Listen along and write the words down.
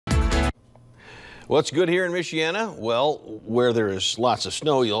What's good here in Michiana? Well, where there is lots of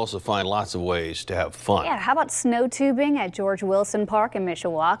snow, you'll also find lots of ways to have fun. Yeah, how about snow tubing at George Wilson Park in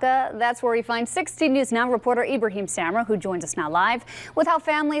Mishawaka? That's where we find 16 News Now reporter Ibrahim Samra, who joins us now live with how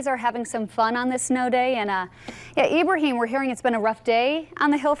families are having some fun on this snow day. And yeah, Ibrahim, we're hearing it's been a rough day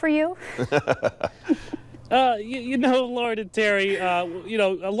on the hill for you. Lord and Terry,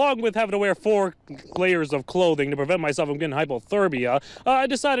 along with having to wear 4 layers of clothing to prevent myself from getting hypothermia, I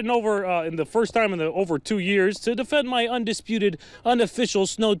decided in the first time in over 2 years to defend my undisputed, unofficial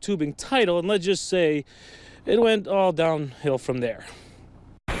snow tubing title. And let's just say it went all downhill from there.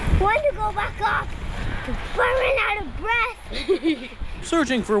 When to go back up, I'm out of breath.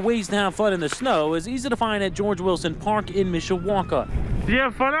 Searching for ways to have fun in the snow is easy to find at George Wilson Park in Mishawaka. Do you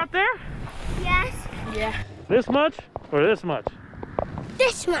have fun out there? Yes. Yeah. This much or this much?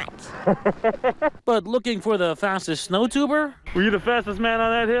 This much. But looking for the fastest snow tuber? Were you the fastest man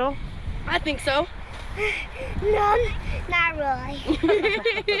on that hill? I think so. No, not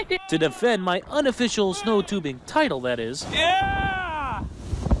really. To defend my unofficial snow tubing title, that is. Yeah!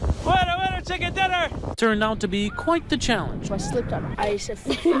 Winner, chicken dinner! Turned out to be quite the challenge. I slipped on ice a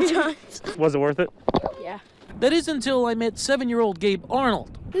few times. Was it worth it? Yeah. That is until I met 7-year-old Gabe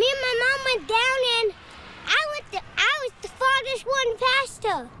Arnold. Me and my mom went down and I was the farthest one past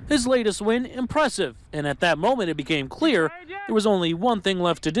her. His latest win, impressive. And at that moment, it became clear there was only one thing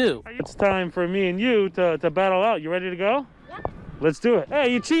left to do. It's time for me and you to battle out. You ready to go? Yep. Let's do it.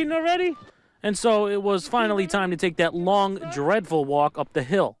 Hey, you cheating already? And so it was finally time to take that long, dreadful walk up the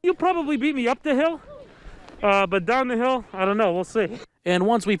hill. You probably beat me up the hill, but down the hill, I don't know. We'll see. And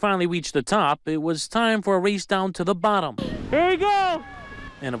once we finally reached the top, it was time for a race down to the bottom. Here we go!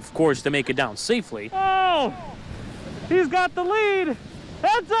 And of course, to make it down safely. Oh! He's got the lead!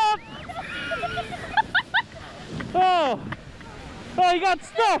 Heads up! Oh! Oh, he got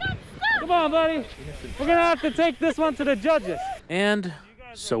stuck! Come on, buddy. We're gonna have to take this one to the judges. And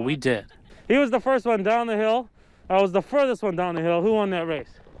so we did. He was the first one down the hill. I was the furthest one down the hill. Who won that race?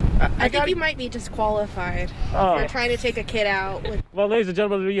 I think you might be disqualified for trying to take a kid out. Well, ladies and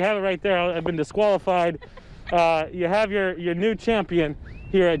gentlemen, you have it right there. I've been disqualified. You have your new champion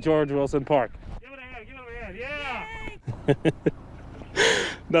here at George Wilson Park. Give it a hand, yeah!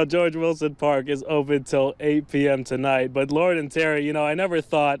 Now, George Wilson Park is open till 8 p.m. tonight. But Lord and Terry, I never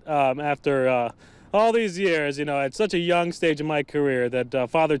thought after all these years, at such a young stage in my career that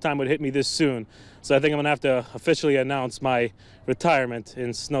Father Time would hit me this soon. So I think I'm going to have to officially announce my retirement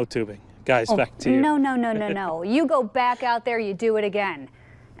in snow tubing. Guys, back to you. No. You go back out there, you do it again.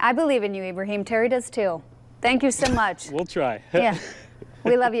 I believe in you, Ibrahim. Terry does too. Thank you so much. We'll try. Yeah.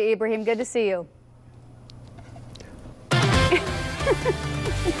 We love you, Ibrahim. Good to see you.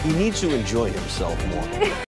 He needs to enjoy himself more.